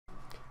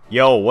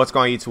Yo, what's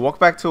going on YouTube?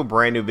 Welcome back to a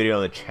brand new video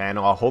on the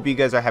channel. I hope you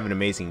guys are having an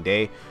amazing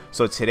day.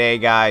 So today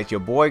guys, your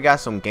boy got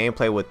some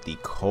gameplay with the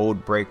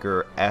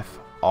Codebreaker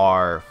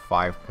FR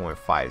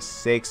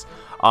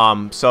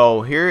 5.56.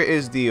 So here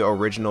is the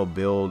original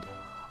build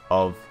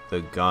of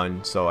the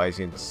gun. So as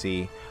you can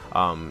see,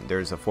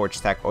 there's a forged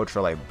stack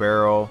ultralight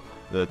barrel,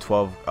 the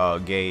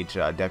 12 gauge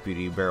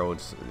deputy barrel,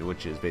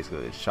 which is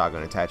basically a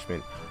shotgun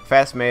attachment,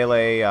 fast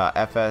melee,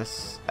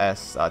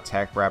 FSS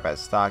tech wrap at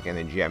stock, and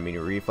then GI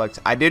medium reflex.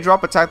 I did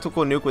drop a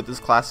tactical nuke with this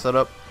class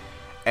setup,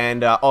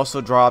 and also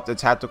dropped a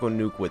tactical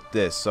nuke with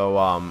this. So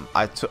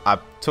I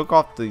took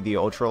off the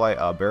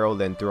ultralight barrel,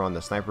 then threw on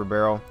the sniper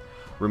barrel,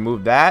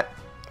 removed that,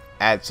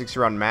 add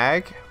 60-round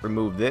mag,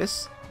 remove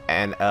this,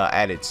 and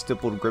added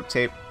stippled grip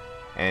tape.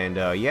 And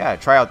yeah,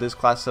 try out this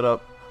class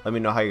setup. Let me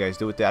know how you guys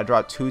do with it. I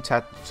dropped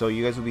so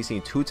you guys will be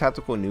seeing two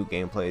tactical nuke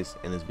gameplays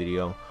in this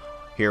video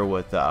here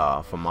with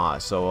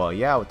FAMAS. So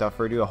yeah, without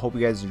further ado, I hope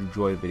you guys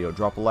enjoyed the video.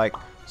 Drop a like,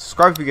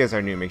 subscribe if you guys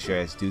are new, make sure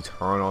you guys do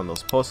turn on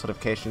those post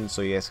notifications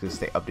so you guys can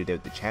stay up to date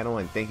with the channel.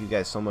 And thank you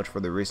guys so much for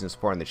the recent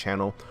support on the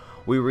channel.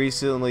 We hit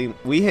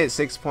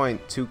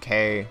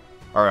 6.2k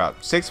or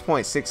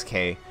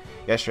 6.6k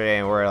yesterday,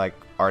 and we're like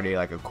already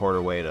like a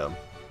quarter way to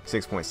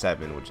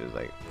 6.7, which is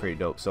like pretty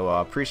dope. So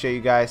appreciate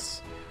you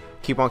guys,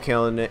 keep on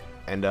killing it,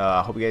 and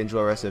I hope you guys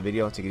enjoy the rest of the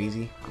video. Take it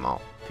easy. I'm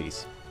out.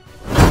 Peace.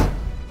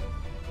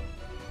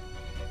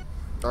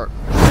 Alright.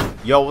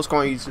 Yo, what's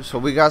going on YouTube? So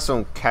we got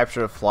some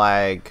capture the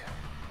flag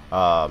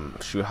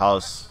shoot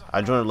house.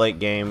 I joined a late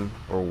game.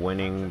 We're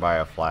winning by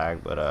a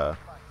flag, but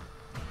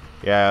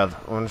yeah, I'm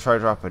gonna try to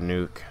drop a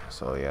nuke.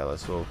 So yeah,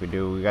 let's see what we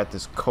do. We got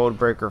this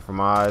Codebreaker from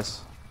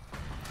Oz.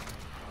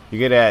 You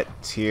get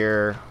at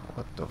tier,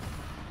 what the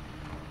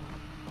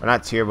or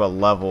not tier, but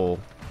level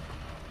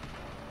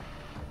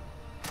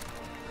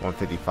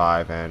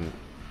 155, and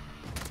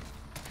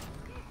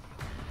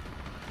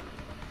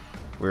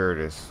we're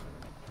just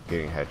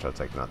getting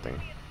headshots like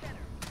nothing.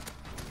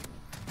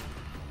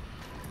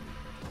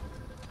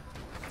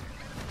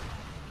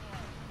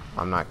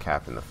 I'm not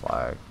capping the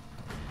flag.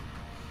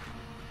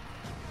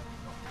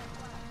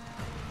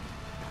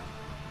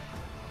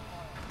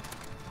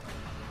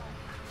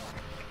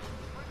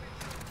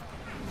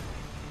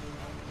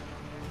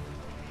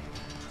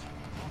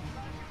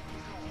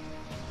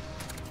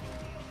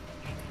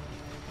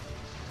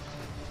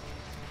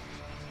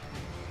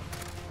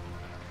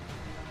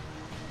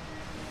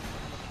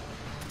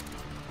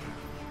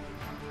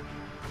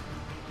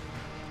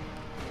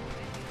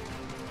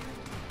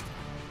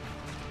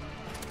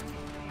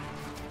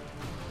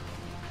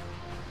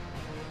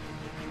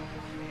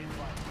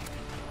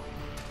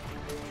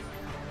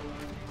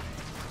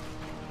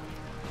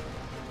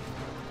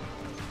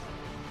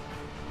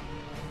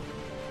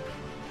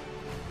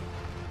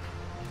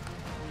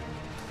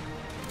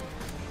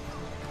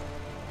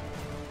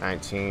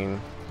 $19.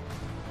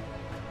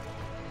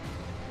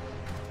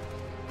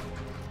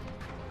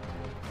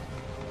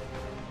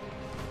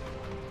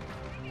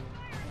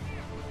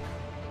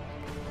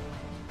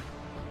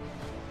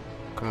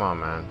 Come on,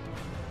 man.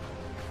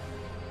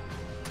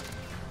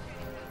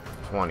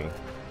 20.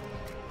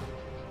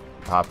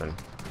 Popping.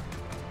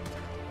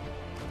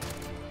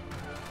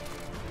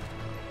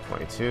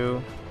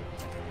 22.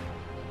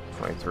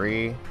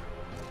 23.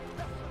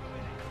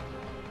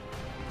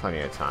 Plenty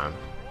of time.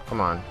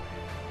 Come on.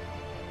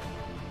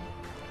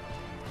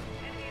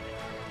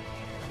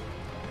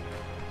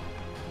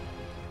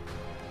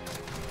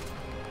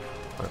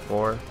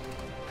 4.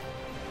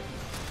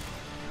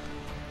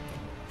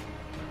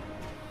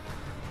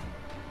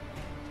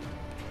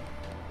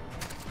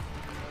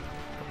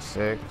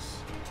 6.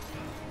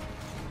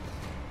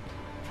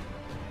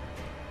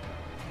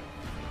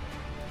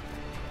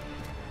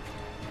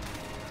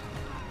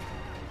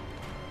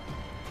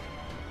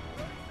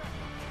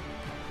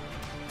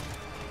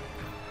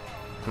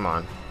 Come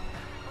on.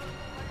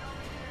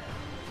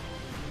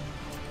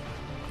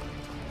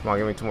 Come on,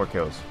 give me 2 more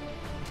kills.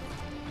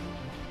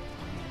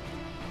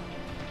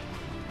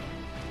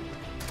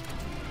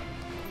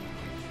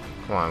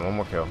 Come on, 1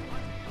 more kill.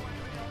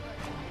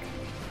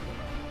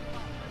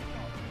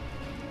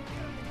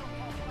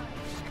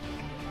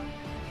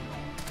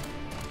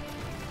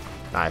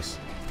 Nice.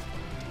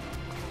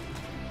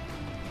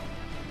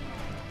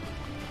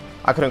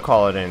 I couldn't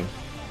call it in.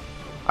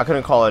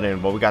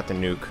 But we got the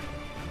nuke.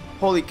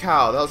 Holy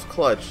cow, that was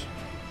clutch.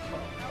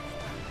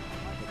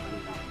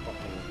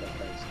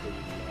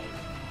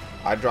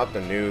 I dropped the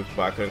nuke,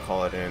 but I couldn't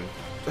call it in.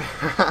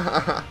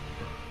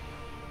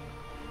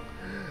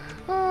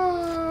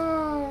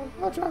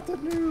 I dropped the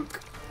nuke.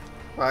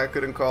 I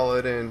couldn't call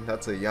it in.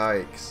 That's a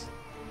yikes.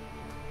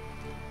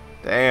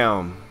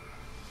 Damn.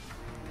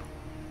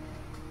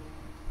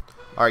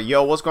 Alright,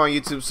 yo, what's going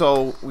on YouTube?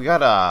 So we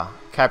got a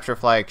capture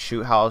flag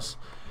shoot house,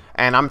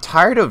 and I'm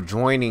tired of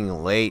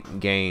joining late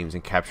games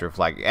in capture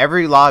flag.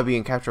 Every lobby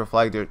in capture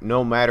flag,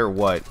 no matter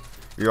what,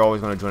 you're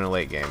always going to join a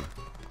late game.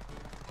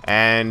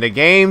 And the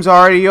game's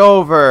already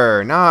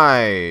over.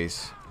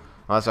 Nice.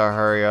 Unless I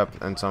hurry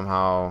up and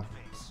somehow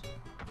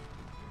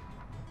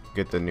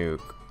get the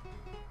nuke.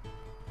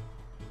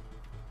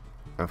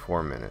 and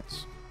 4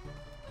 minutes.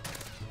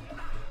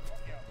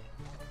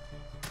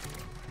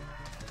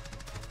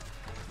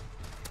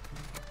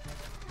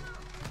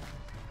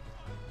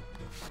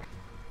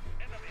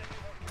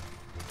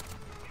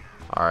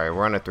 Alright,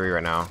 we're on a 3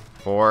 right now.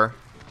 4.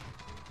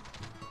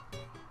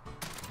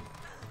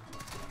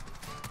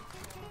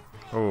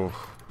 Ooh.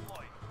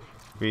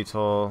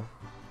 Beetle.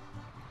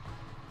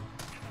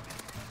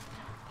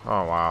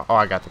 Oh wow. Oh,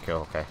 I got the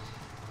kill. Okay.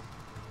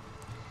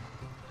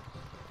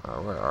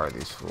 Where are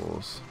these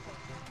fools?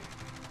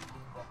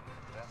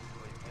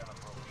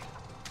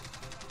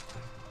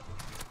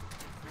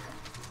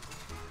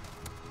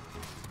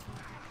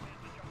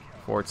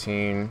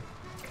 $14.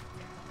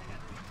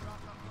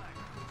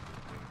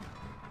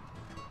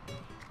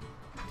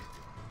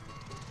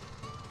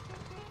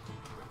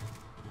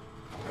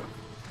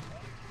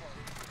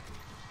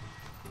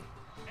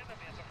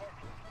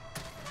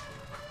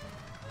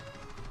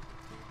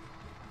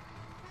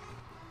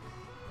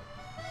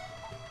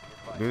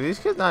 Do these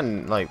kids not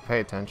like pay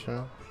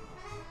attention?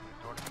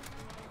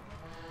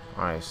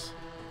 Nice.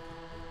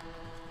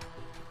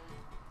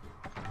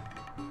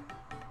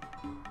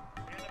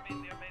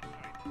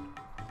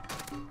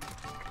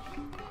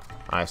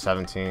 Nice,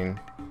 17.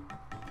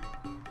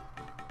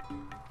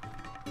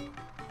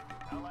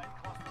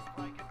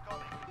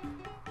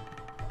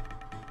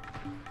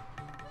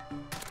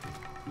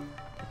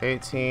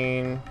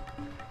 $18.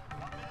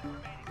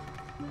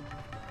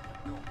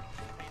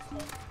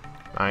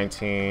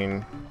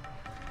 19.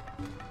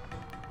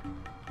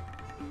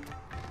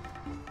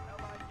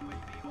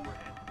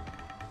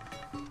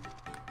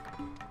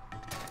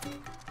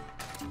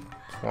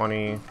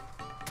 20.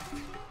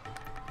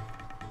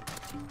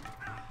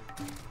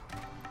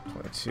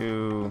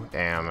 22.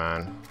 Damn,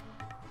 man.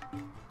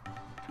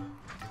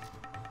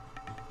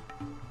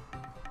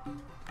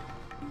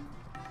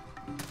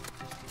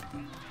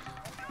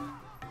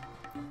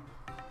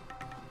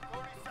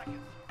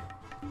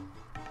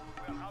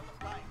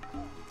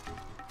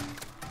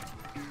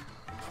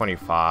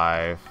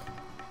 $25.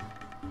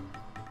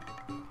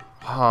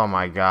 Oh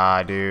my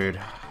god, dude.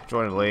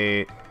 Joined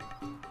late.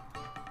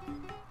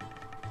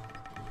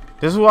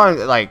 This is why I'm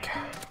like,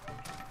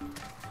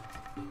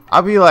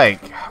 I'll be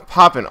like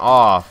popping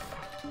off.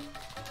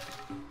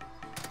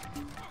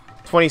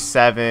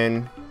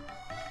 27.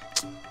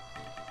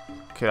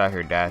 Kid out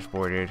here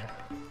dashboarded.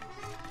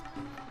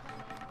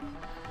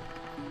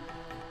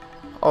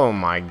 Oh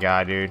my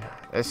god, dude.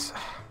 This,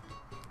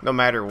 no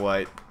matter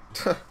what.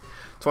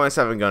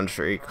 27 gun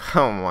streak.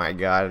 Oh my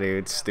god,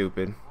 dude.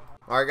 Stupid.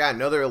 Alright, got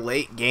another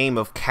late game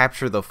of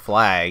capture the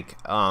flag.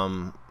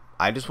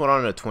 I just went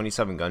on a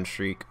 27 gun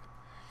streak.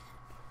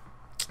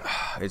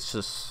 It's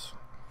just,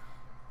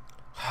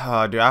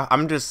 dude,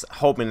 I'm just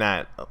hoping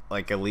that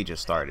like elite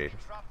just started.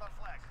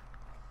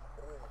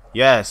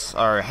 Yes,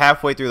 or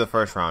halfway through the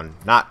first round.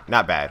 Not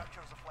bad.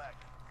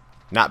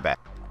 Not bad.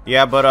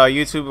 Yeah, but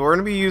YouTube, we're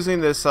gonna be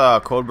using this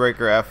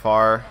Codebreaker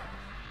FR.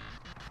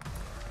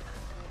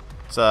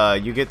 So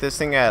you get this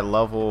thing at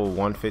level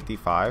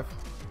 155.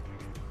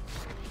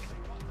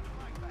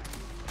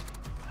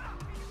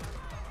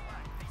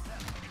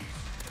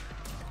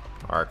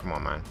 All right, come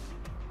on, man.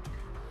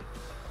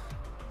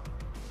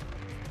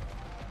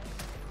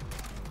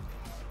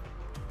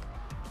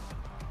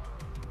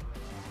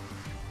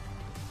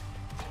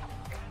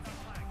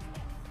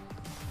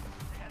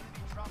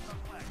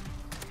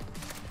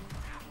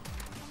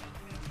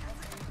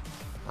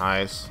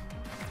 Nice.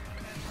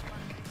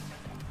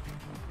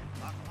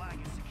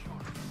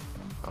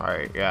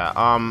 Alright, yeah.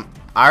 I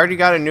already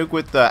got a nuke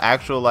with the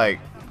actual like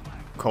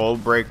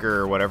cold breaker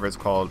or whatever it's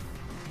called.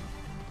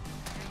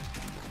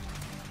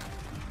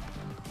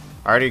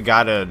 I already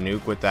got a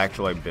nuke with the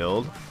actual like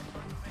build.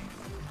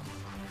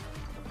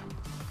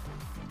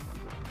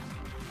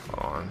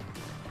 Hold on.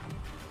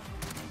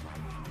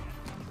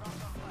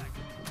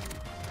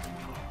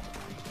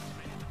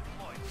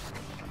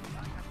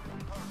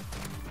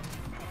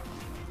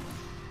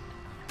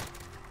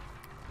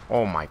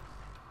 Oh my.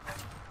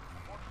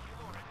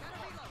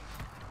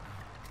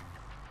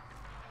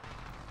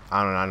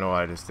 I don't know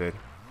what I just did.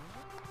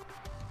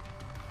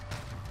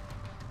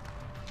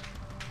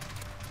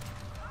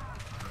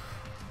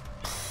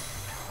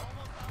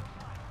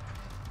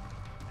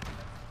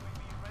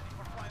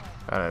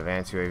 Got an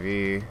advanced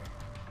UAV.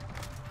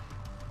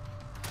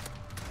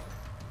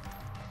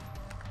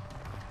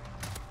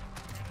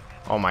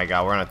 Oh my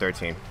god, we're on a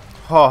 13.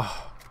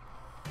 Oh.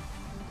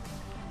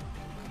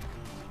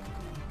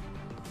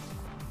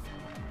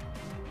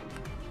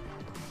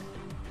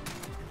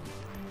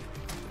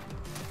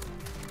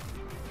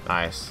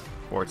 Nice.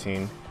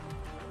 14.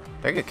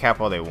 They could cap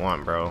all they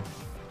want, bro.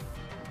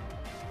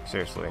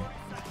 Seriously.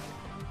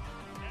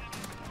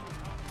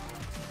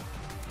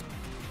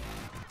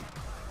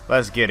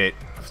 Let's get it.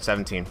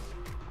 17.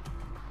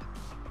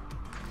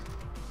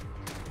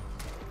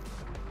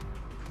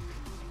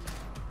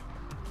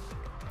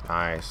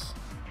 Nice.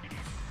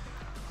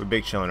 We're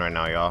big chilling right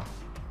now, y'all.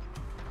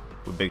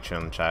 We're big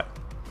chilling, chat.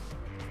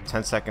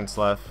 10 seconds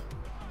left.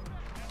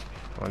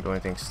 Don't do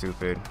anything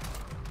stupid.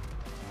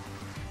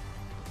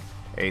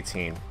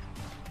 18.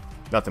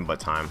 Nothing but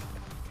time.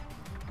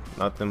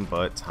 Nothing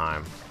but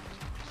time.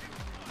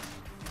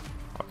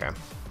 Okay.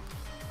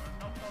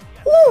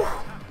 Woo!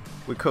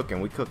 We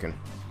cooking. We cooking.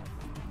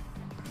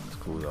 It's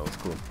cool though. It's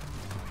cool.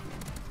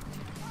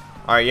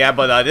 All right, yeah,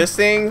 but this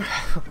thing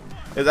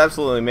is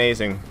absolutely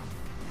amazing.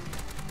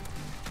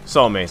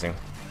 So amazing.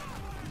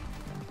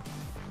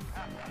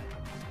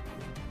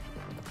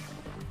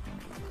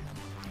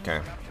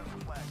 Okay.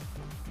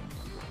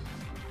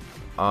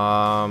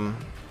 About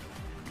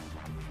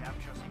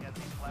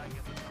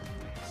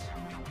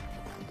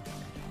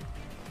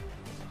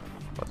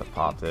to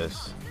pop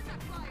this.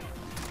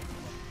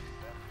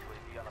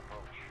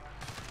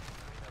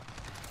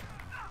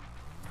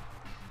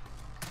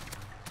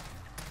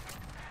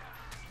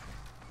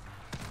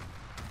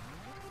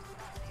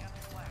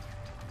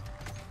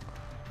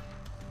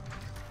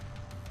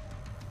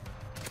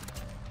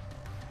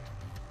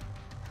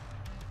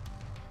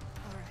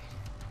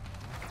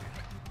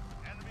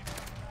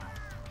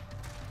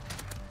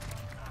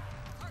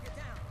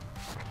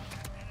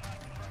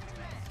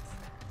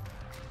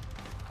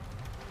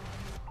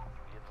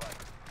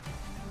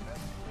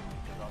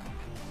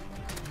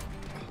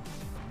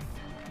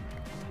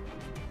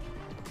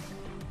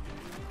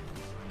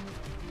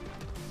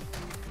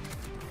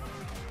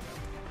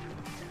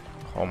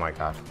 Oh my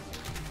god.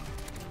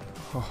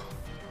 Oh.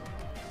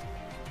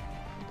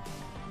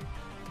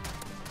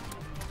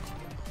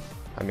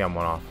 I think I'm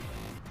one off.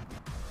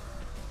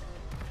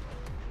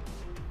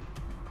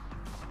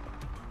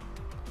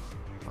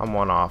 I'm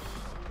one off.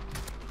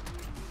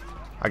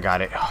 I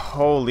got it.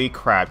 Holy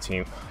crap,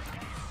 team.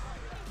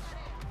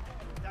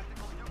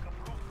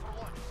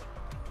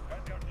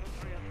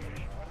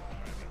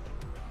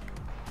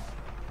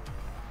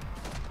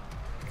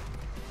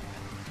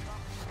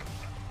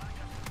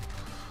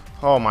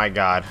 Oh my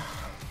god.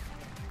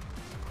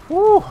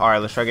 Woo! Alright,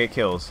 let's try to get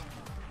kills.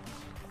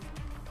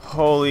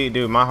 Holy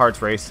dude, my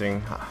heart's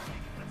racing.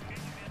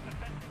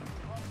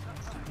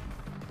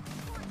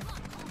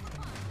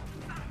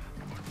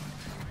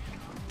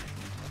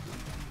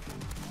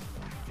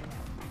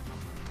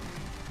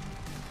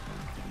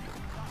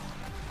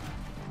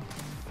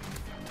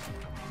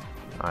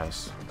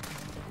 Nice.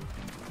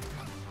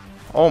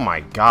 Oh my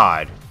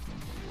god.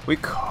 We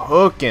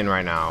cooking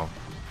right now.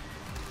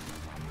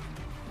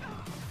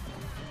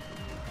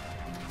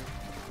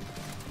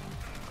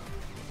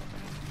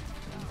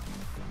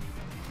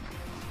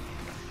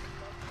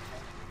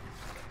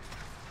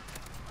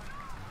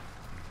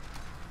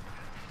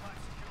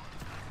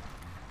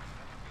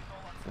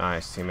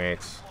 Nice,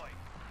 teammates.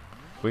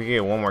 If we could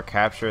get one more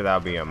capture, that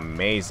would be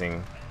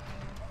amazing.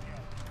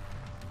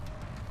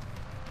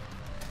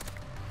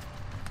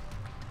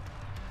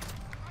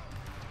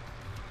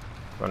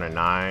 Going to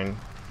 9,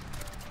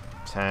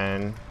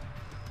 10.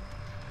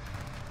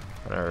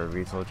 Whatever,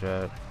 VTOL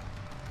jet.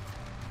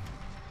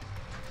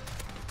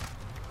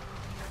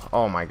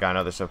 Oh my god,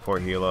 another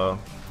support helo.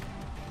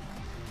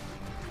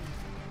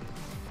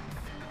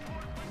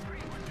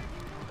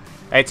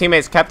 Hey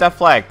teammates, cap that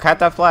flag, cap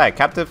that flag,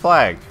 cap the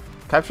flag.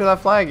 Capture that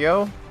flag,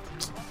 yo.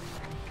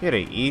 You had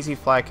an easy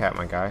flag cap,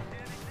 my guy.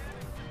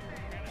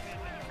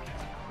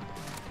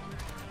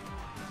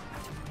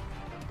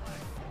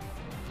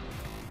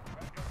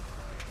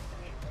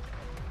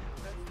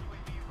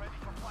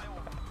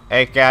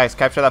 Hey guys,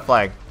 capture that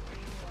flag.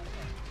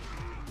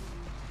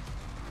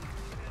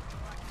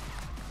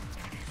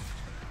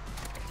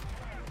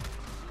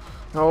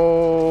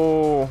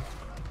 No.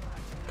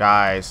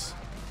 Guys.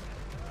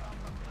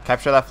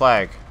 Capture that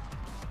flag.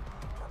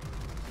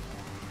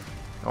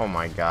 Oh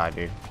my god,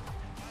 dude.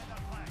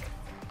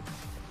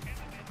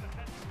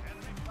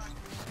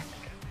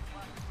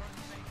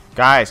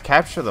 Guys,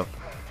 capture the...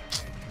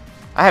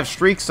 I have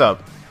streaks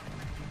up.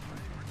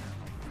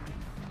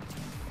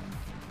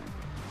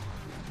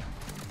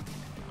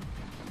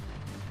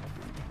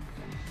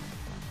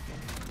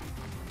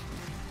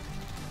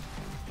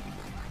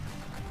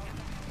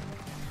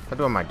 I'm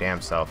doing my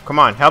damn self. Come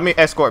on, help me,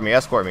 escort me,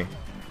 escort me.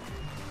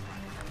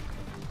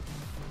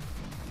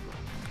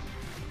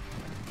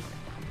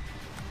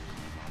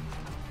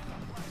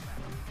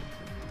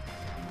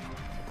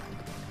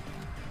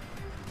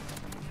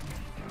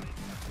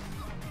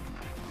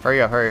 Hurry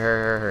up, hurry,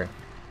 hurry, hurry, hurry.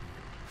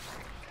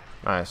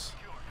 Nice.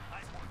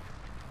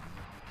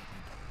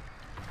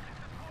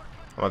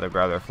 I'm about to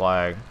grab their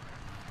flag.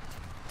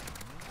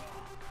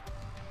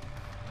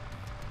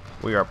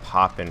 We are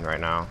popping right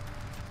now.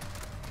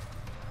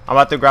 I'm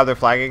about to grab their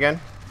flag again.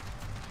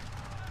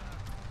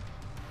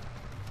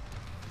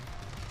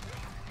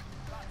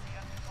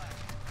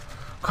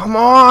 Come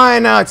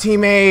on,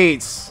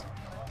 teammates.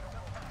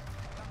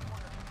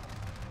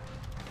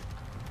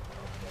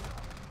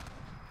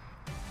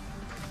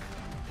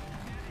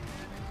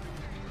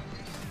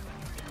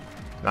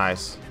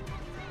 Nice.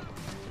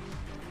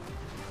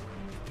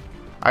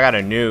 I got a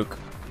nuke.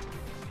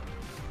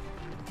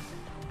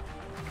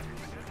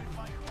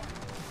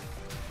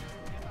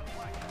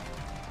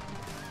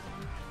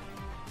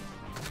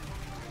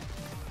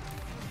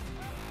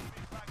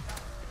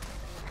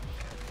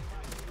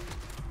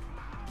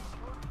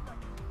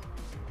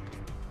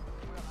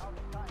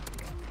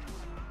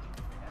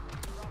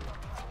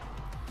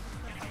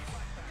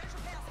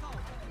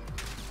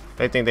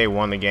 They think they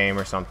won the game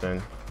or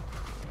something.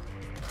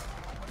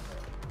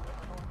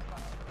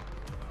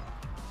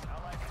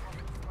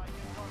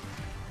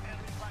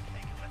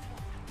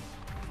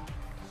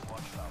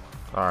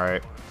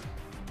 Alright.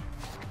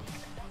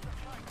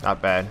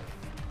 Not bad.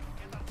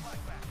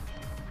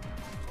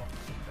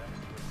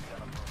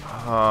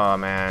 Oh,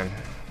 man.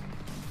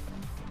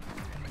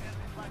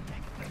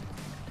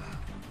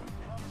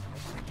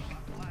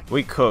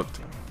 We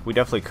cooked. We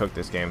definitely cooked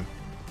this game.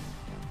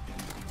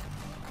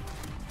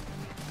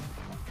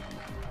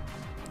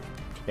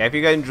 Yeah, if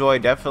you guys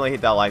enjoyed, definitely hit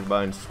that like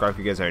button. Subscribe if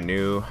you guys are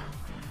new.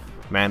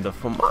 Man, the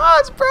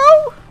mods,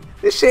 bro.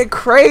 This shit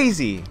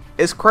crazy.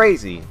 It's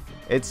crazy.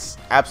 It's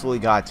absolutely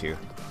got to.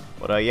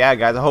 But yeah,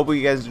 guys, I hope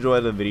you guys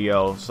enjoyed the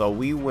video. So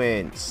we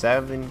went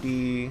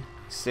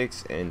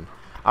 76 and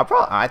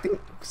I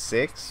think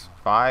 6,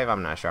 5.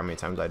 I'm not sure how many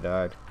times I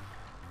died.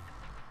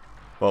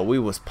 But we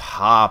was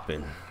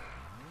popping.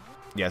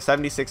 Yeah,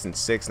 76 and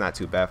 6, not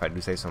too bad if I do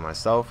say so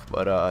myself.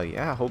 But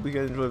yeah, I hope you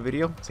guys enjoyed the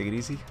video. Take it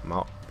easy. I'm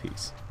out.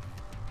 Peace.